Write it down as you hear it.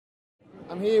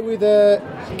I'm here with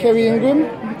Kerry Ingram,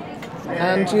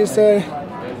 and she's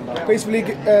basically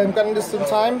getting us some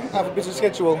time out of a busy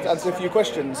schedule to answer a few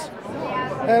questions.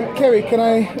 Kerry, can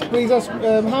I please ask,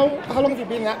 how long have you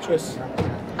been an actress?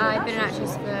 I've been an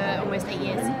actress for almost 8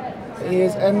 years. 8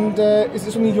 years, and is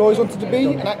this something you always wanted to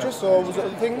be, an actress, or was it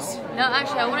other things? No,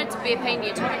 actually I wanted to be a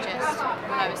paleontologist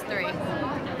when I was 3,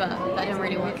 but that didn't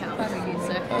really work out.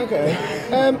 So. Okay,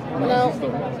 now...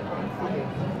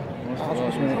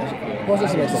 What's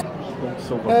this?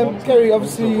 Kerry,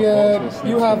 obviously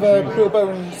you have brittle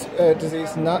bones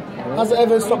disease and that. Has it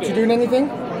ever stopped you doing anything?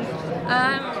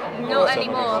 Not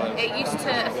anymore. It used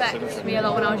to affect me a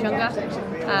lot when I was younger,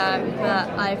 but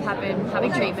I've been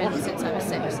having treatment since I was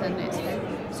 6, and it's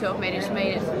sort of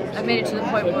I've made it to the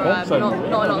point where not a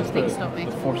lot of things stop me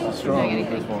from doing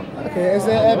anything. Okay, is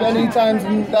there ever any times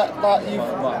that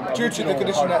you've, due to the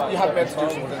condition, that you haven't been able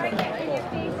to do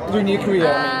something during your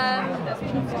career?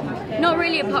 Not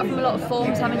really, apart from a lot of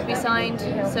forms having to be signed.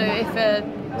 So if a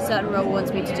certain role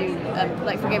wants me to do,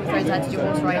 like for Game of Thrones I had to do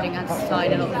horse riding, I had to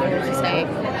sign a lot of forms to say,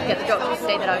 get the doctor to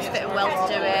say that I was fit and well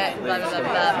to do it, blah blah blah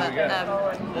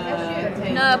blah.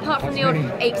 But no, apart from the odd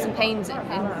aches and pains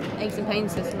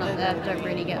this and that, don't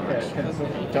really get much.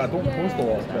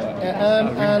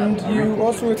 And you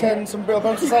also attend some Brittle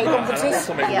Bone Society conferences?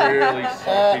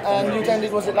 Yeah. And you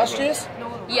attended, was it last year's?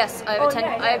 Yes, I've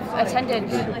attended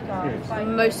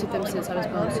most of them since I was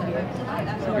born, so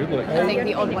I think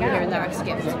the odd one here and there I've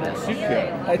skipped.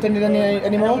 Attended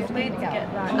any more?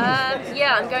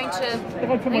 Yeah, I'm going to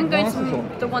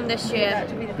the one this year,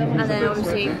 and then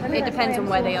obviously it depends on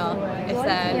where they are. If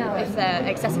they're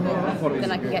accessible,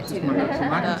 then I can get to them.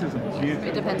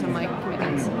 It depends on my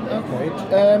commitments. Okay.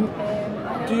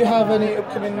 Do you have any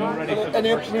upcoming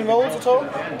roles at all?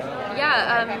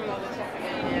 Yeah.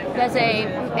 There's a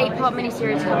 8-part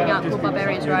miniseries coming out called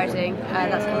Barbarians Rising.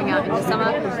 That's coming out in the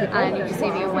summer, and you can see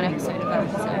me on one episode of that,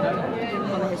 so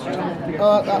on the History Channel.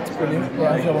 Oh, that's brilliant.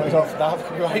 Well, I don't want to talk for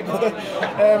that, right?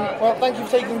 Well, thank you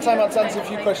for taking the time out to answer a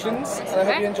few questions, and I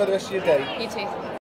hope you enjoy the rest of your day. You too.